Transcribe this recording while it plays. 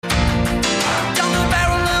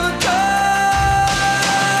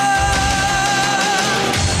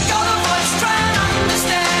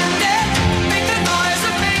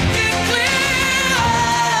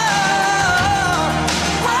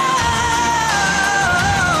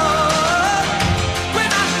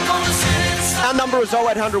is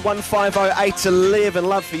 0800 150 811.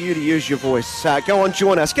 Love for you to use your voice. Go on,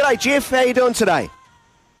 join us. G'day, Jeff. How you doing today?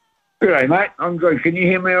 G'day, mate. I'm good. Can you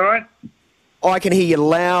hear me all right? I can hear you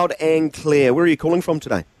loud and clear. Where are you calling from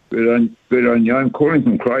today? Good on you. I'm calling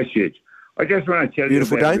from Christchurch. I just want to tell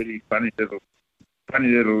Beautiful you about day. a really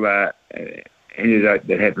funny little anecdote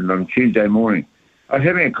that happened on Tuesday morning. I was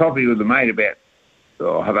having a coffee with a mate about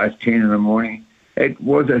 10:30 in the morning. It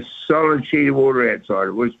was a solid sheet of water outside.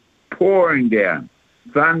 It was pouring down.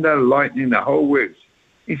 Thunder, lightning, the whole works.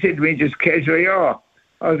 He said to me just casually, I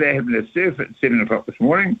was out having a surf at 7 o'clock this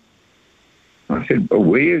morning. I said,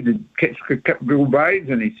 were you? Did you catch a couple of bays?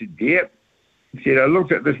 And he said, yep. He said, I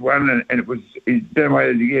looked at this one and it was, he didn't know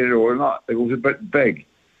whether to get it or not. It was a bit big.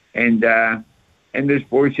 And this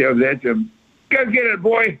boy yelled out to him, go get it,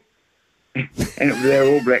 boy. And it was our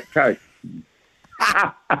All Black coat.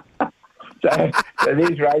 so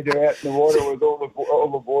these rays are out in the water with all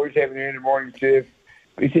the boys having an early morning surf.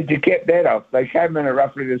 He said, you kept that off. They came in at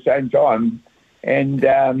roughly the same time. And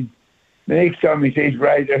the next time he sees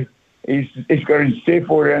Razor, he's got his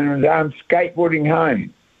surfboard under his arm, skateboarding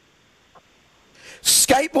home.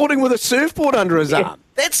 Skateboarding with a surfboard under his arm?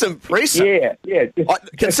 That's impressive. Yeah.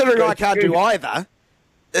 Considering I can't do either,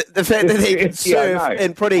 the fact that he can surf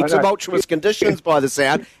in pretty tumultuous conditions by the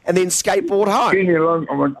sound and then skateboard home. Skinny along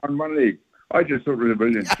on one leg. I just thought it was a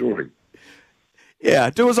brilliant story.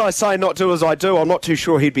 Yeah, do as I say, not do as I do. I'm not too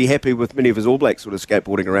sure he'd be happy with many of his All Blacks sort of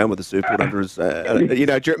skateboarding around with a surfboard under his,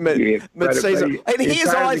 mid-season. And here's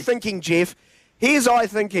I thinking, Jeff,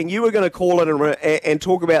 you were going to call in and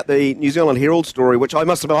talk about the New Zealand Herald story, which I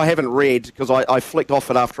must admit I haven't read because I flicked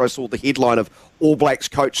off it after I saw the headline of All Blacks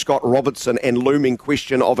coach Scott Robertson and looming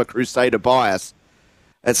question of a Crusader bias.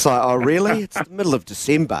 It's like, oh, really? It's the middle of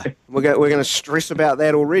December. We're going to stress about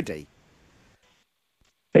that already.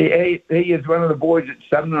 He is one of the boys at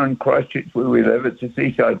Sumner in Christchurch where we live. It's a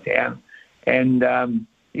seaside town. And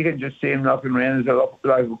you can just see him knocking around. There's a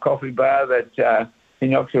local coffee bar that he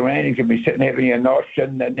knocks around. He can be sitting having a nosh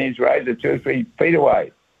and there's Razor 2 or 3 feet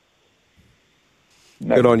away.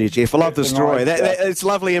 Good on you, Jeff. I love the story. It's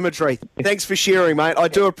lovely imagery. Thanks for sharing, mate. I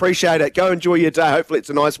do appreciate it. Go enjoy your day. Hopefully it's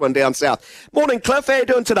a nice one down south. Morning, Cliff. How you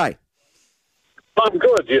doing today? I'm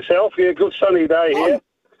good. Yourself? Yeah, good sunny day here.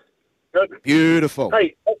 Good. Beautiful.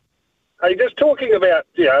 Hey, just talking about,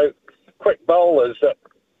 quick bowlers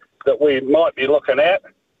that we might be looking at.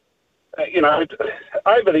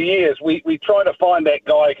 Over the years, we try to find that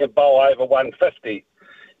guy who can bowl over 150.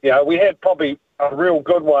 We had probably a real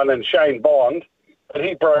good one in Shane Bond, but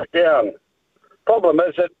he broke down. Problem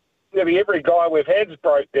is that nearly every guy we've had's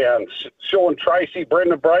broke down. Sean Tracy,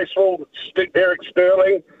 Brendan Bracewell, Derek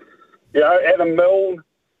Sterling, Adam Milne,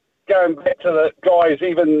 going back to the guys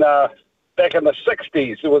even back in the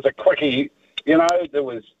 60s, there was a quickie, they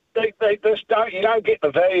just you don't get the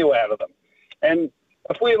value out of them. And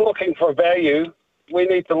if we're looking for value, we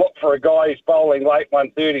need to look for a guy who's bowling late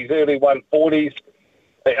 130s, early 140s,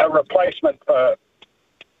 a replacement for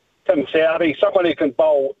Tim Southey, someone who can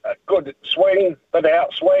bowl a good swing, but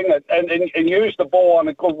outswing, and use the ball on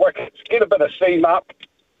a good wicket, get a bit of seam up,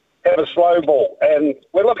 have a slow ball. And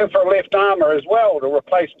we're looking for a left armour as well to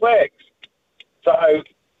replace Wags. So,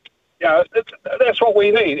 that's what we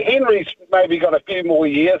need. Henry's maybe got a few more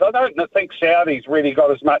years. I don't think Southey's really got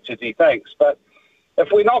as much as he thinks. But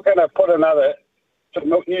if we're not going to put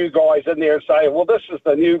some new guys in there and say, well, this is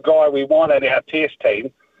the new guy we want in our test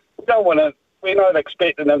team, we're not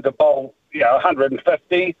expecting him to bowl,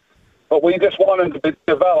 150, but we just want him to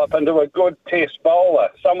develop into a good test bowler,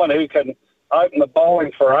 someone who can open the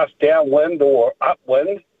bowling for us downwind or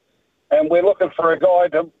upwind, and we're looking for a guy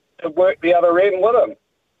to work the other end with him.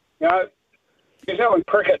 New Zealand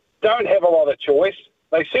cricket don't have a lot of choice.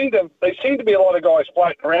 They seem to be a lot of guys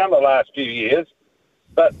floating around the last few years,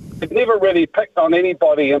 but they've never really picked on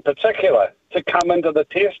anybody in particular to come into the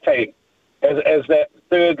test team as that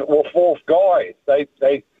third or fourth guy.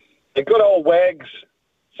 The good old Wags,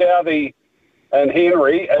 Southey and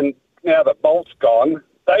Henry, and now that Bolt's gone,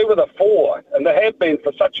 they were the four, and they have been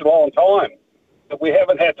for such a long time that we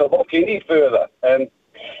haven't had to look any further. And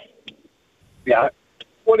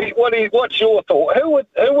what's your thought? Who would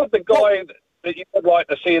the guy that you would like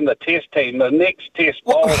to see in the test team, the next test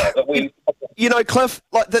bowler that we? Cliff,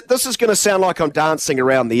 this is going to sound like I'm dancing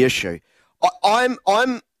around the issue. I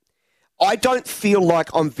don't feel like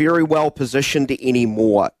I'm very well positioned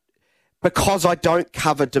anymore because I don't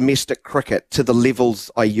cover domestic cricket to the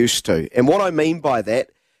levels I used to. And what I mean by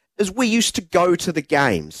that is we used to go to the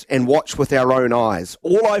games and watch with our own eyes.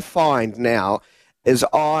 All I find now is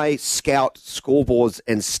I scout scoreboards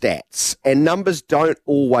and stats, and numbers don't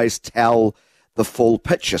always tell the the full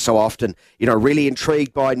picture. So often, really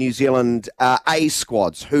intrigued by New Zealand A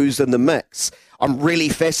squads, who's in the mix. I'm really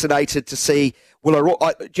fascinated to see Will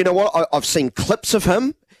O'Rourke. Do you know what? I've seen clips of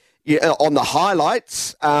him on the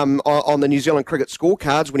highlights on the New Zealand cricket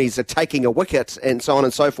scorecards when he's taking a wicket and so on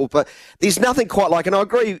and so forth. But there's nothing quite like, and I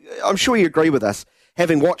agree, I'm sure you agree with us,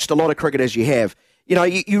 having watched a lot of cricket as you have,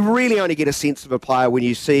 you really only get a sense of a player when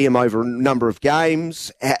you see him over a number of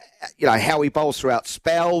games, how he bowls throughout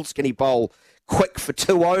spells. Can he bowl quick for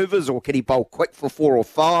 2 overs, or can he bowl quick for 4 or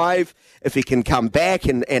 5, if he can come back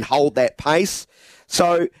and hold that pace?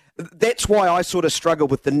 So that's why I sort of struggle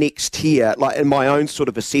with the next tier, like in my own sort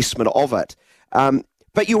of assessment of it.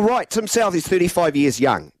 But you're right, Tim South is 35 years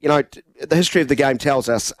young. The history of the game tells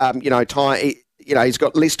us, time. He's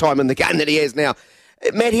got less time in the game than he has now.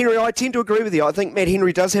 Matt Henry, I tend to agree with you. I think Matt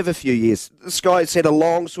Henry does have a few years. This guy's had a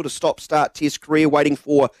long sort of stop-start test career waiting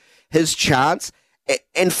for his chance.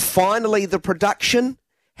 And finally, the production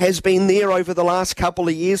has been there over the last couple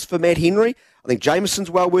of years for Matt Henry. I think Jameson's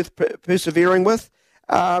well worth persevering with.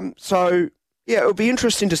 It'll be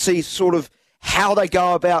interesting to see sort of how they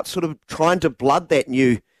go about sort of trying to blood that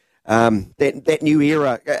new that new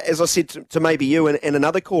era. As I said to maybe you and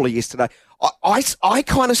another caller yesterday, I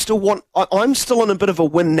kind of still want. I'm still in a bit of a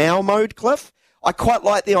win now mode, Cliff. I quite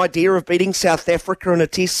like the idea of beating South Africa in a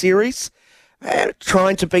Test series,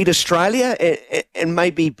 trying to beat Australia, and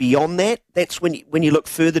maybe beyond that. That's when you look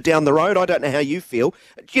further down the road. I don't know how you feel.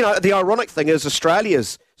 The ironic thing is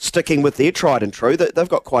Australia's sticking with their tried and true. They've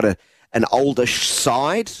got quite an oldish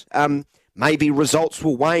side. Maybe results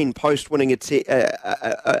will wane post winning an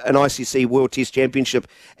ICC World Test Championship,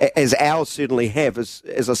 as ours certainly have.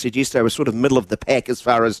 As I said yesterday, we're sort of middle of the pack as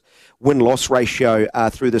far as win-loss ratio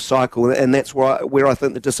through the cycle, and that's where I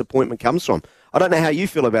think the disappointment comes from. I don't know how you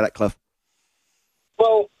feel about it, Cliff.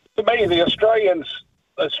 Well, to me, the Australian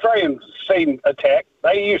seam attack,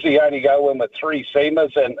 they usually only go in with 3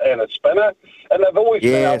 seamers and a spinner, and they've always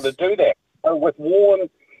been able to do that. With Warren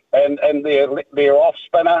and their off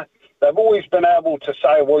spinner, they've always been able to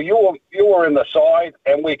say, well, you're in the side,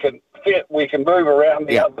 and we can move around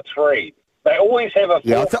the other 3. They always have a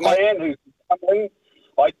fourth man who's coming.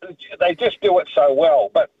 They just do it so well.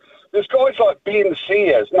 But there's guys like Ben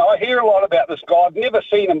Sears. Now, I hear a lot about this guy. I've never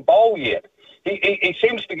seen him bowl yet. He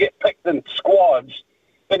seems to get picked in squads,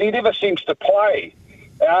 but he never seems to play.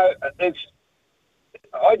 I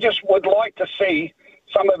just would like to see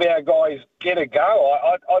some of our guys get a go.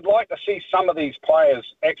 I'd like to see some of these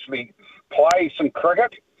players actually play some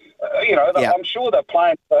cricket. I'm sure they're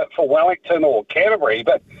playing for Wellington or Canterbury,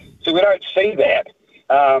 but so we don't see that.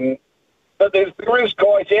 But there is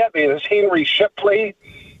guys out there. There's Henry Shipley.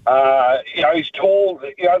 He's tall.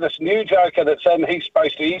 This new joker that's in, he's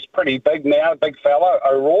pretty big now, big fellow,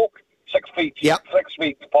 O'Rourke, 6 feet,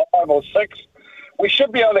 6'5" or 6. We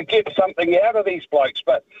should be able to get something out of these blokes,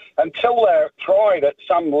 but until they're tried at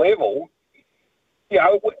some level,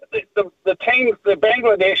 the team, the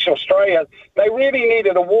Bangladesh, Australia, they really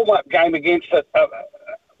needed a warm-up game against it.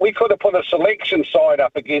 We could have put a selection side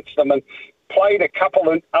up against them and played a couple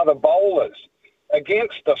of other bowlers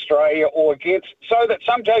against Australia so that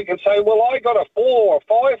some joke can say, well, I got a 4 or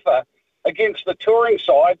 5 against the touring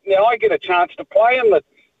side. Now I get a chance to play in the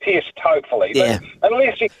Test, hopefully. Yeah. But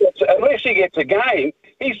unless he gets a game,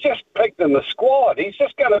 he's just picked in the squad. He's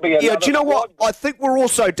just going to be another do you know squad. what? I think we're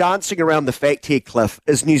also dancing around the fact here, Cliff,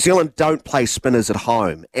 is New Zealand don't play spinners at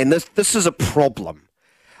home. And this is a problem.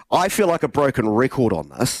 I feel like a broken record on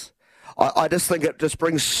this. I just think it just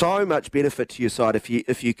brings so much benefit to your side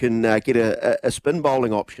if you can get a spin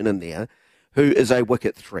bowling option in there who is a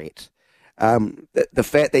wicket threat. The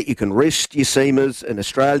fact that you can rest your seamers in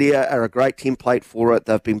Australia are a great template for it.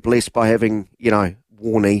 They've been blessed by having,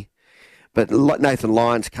 Warney. But Nathan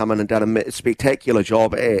Lyon's come in and done a spectacular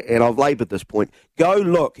job, and I've laboured this point. Go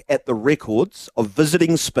look at the records of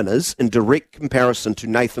visiting spinners in direct comparison to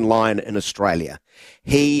Nathan Lyon in Australia.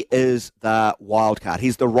 He is the wild card.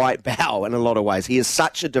 He's the right bow in a lot of ways. He is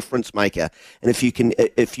such a difference maker. And if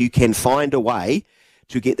you can find a way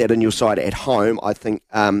to get that in your side at home, I think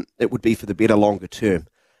it would be for the better longer term.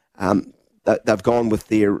 They've gone with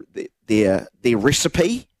their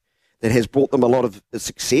recipe that has brought them a lot of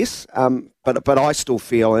success. But I still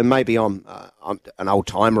feel, and maybe I'm an old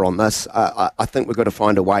timer on this, I think we've got to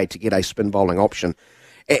find a way to get a spin bowling option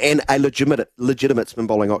and a legitimate spin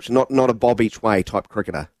bowling option, not a bob each way type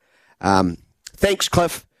cricketer. Thanks,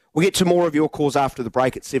 Cliff. We'll get to more of your calls after the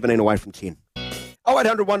break at 17 away from 10.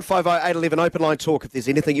 0800 150 811 open line talk. If there's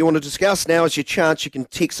anything you want to discuss, now is your chance. You can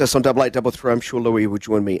text us on 8833. I'm sure Louis will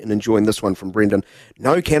join me in enjoying this one from Brendan.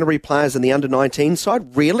 No Canterbury players in the under-19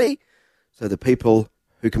 side? Really? So the people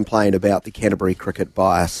who complain about the Canterbury cricket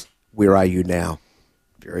bias. Where are you now?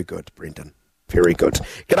 Very good, Brendan. Very good.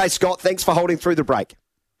 G'day, Scott. Thanks for holding through the break.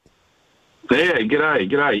 Yeah,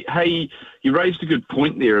 g'day. Hey, you raised a good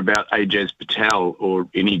point there about Ajaz Patel, or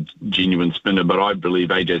any genuine spinner, but I believe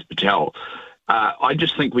Ajaz Patel. I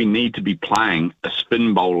just think we need to be playing a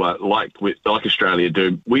spin bowler like Australia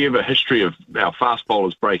do. We have a history of our fast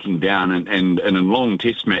bowlers breaking down, and in long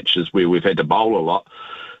test matches where we've had to bowl a lot,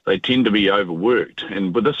 they tend to be overworked.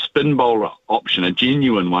 And with a spin bowler option, a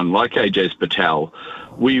genuine one like Ajaz Patel,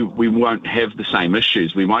 we won't have the same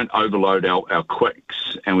issues. We won't overload our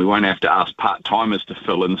quicks, and we won't have to ask part-timers to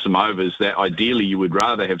fill in some overs that ideally you would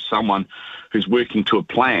rather have someone who's working to a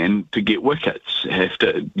plan to get wickets have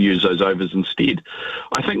to use those overs instead.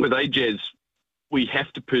 I think with Ajaz, we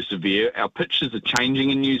have to persevere. Our pitches are changing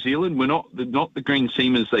in New Zealand. We're not the green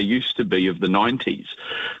seamers they used to be of the 90s.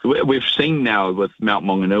 We've seen now with Mount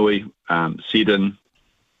Maunganui, Seddon,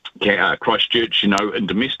 Christchurch, in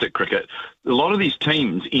domestic cricket, a lot of these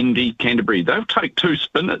teams, ND, Canterbury, they'll take two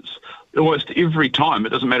spinners almost every time. It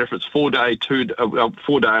doesn't matter if it's 4-day,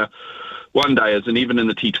 4-day, 1-dayers, and even in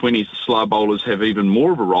the T20s, the slow bowlers have even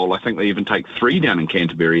more of a role. I think they even take 3 down in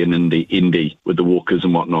Canterbury and in the ND with the Walkers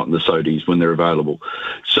and whatnot and the Sodis when they're available.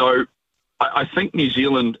 So I think New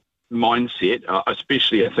Zealand mindset,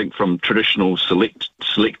 especially I think from traditional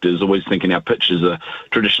selectors, always thinking our pitches are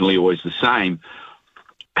traditionally always the same,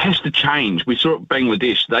 has to change. We saw it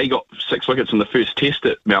Bangladesh. They got 6 wickets in the first test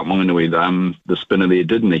at Mount Maunganui, the spinner there,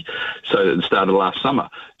 didn't he? So at the start of last summer.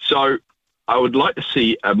 So I would like to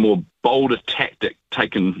see a more bolder tactic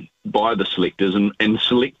taken by the selectors and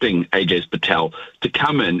selecting Ajaz Patel to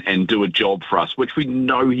come in and do a job for us, which we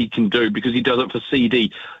know he can do because he does it for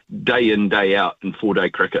CD day in, day out in 4-day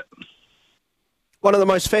cricket. One of the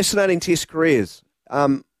most fascinating test careers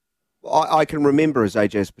I can remember is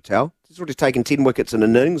Ajaz Patel. He's already taken 10 wickets in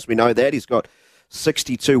innings. We know that. He's got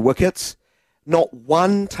 62 wickets. Not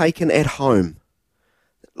one taken at home.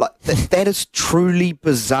 Like that is truly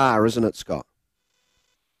bizarre, isn't it, Scott?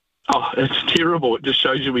 Oh, it's terrible. It just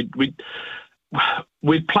shows you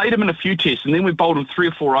we've played him in a few tests and then we bowled him 3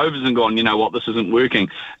 or 4 overs and gone, you know what, this isn't working.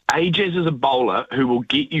 Ajaz is a bowler who will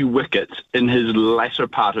get you wickets in his latter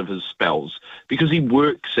part of his spells because he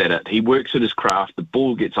works at it. He works at his craft. The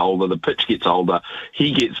ball gets older. The pitch gets older.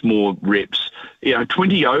 He gets more reps.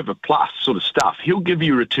 20 over plus sort of stuff. He'll give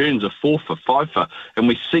you returns of 4 for, 5 for, and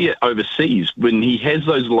we see it overseas when he has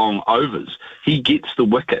those long overs. He gets the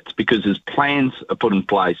wickets because his plans are put in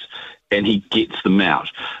place and he gets them out.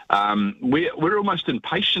 We're almost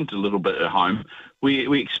impatient a little bit at home.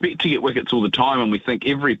 We expect to get wickets all the time, and we think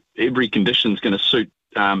every condition is going to suit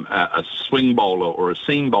a swing bowler or a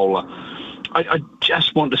seam bowler. I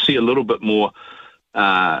just want to see a little bit more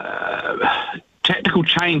tactical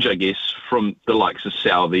change, I guess, from the likes of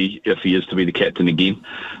Southey, if he is to be the captain again,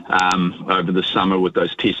 over the summer with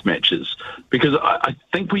those test matches. Because I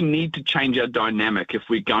think we need to change our dynamic if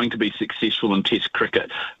we're going to be successful in test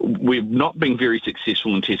cricket. We've not been very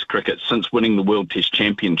successful in test cricket since winning the World Test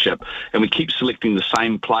Championship, and we keep selecting the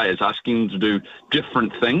same players, asking them to do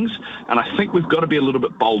different things. And I think we've got to be a little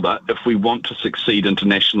bit bolder if we want to succeed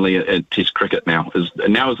internationally at test cricket now.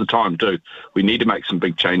 Now is the time too. We need to make some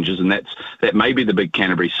big changes, and that may be the big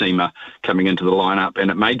Canterbury seamer coming into the lineup,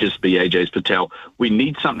 and it may just be Ajaz Patel. We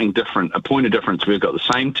need something different, a point of difference. We've got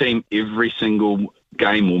the same team every single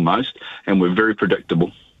game almost, and we're very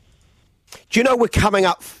predictable. Do you know we're coming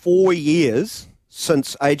up 4 years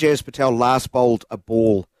since Ajaz Patel last bowled a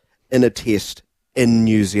ball in a test in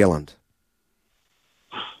New Zealand?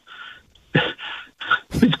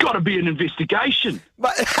 There's got to be an investigation.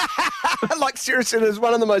 But, seriously, it's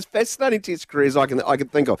one of the most fascinating test careers I can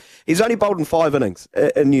think of. He's only bowled in 5 innings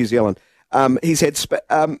in New Zealand. He's had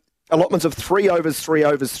allotments of 3 overs, 3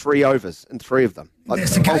 overs, 3 overs in 3 of them.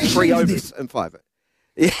 3 overs in 5.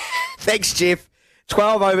 Yeah, thanks, Jeff.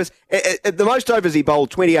 12 overs. The most overs he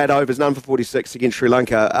bowled, 28 overs, none for 46 against Sri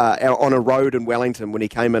Lanka on a road in Wellington when he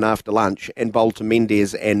came in after lunch and bowled to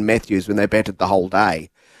Mendes and Matthews when they batted the whole day.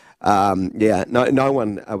 No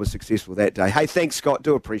one was successful that day. Hey, thanks, Scott.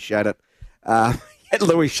 Do appreciate it.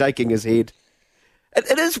 Louis shaking his head.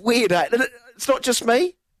 It is weird. It's not just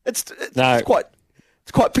me. It's quite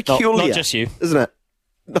peculiar. Not just you, isn't it?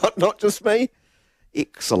 Not just me.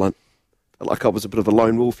 Excellent. Felt like I was a bit of a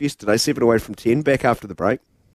lone wolf yesterday. 7 away from 10. Back after the break.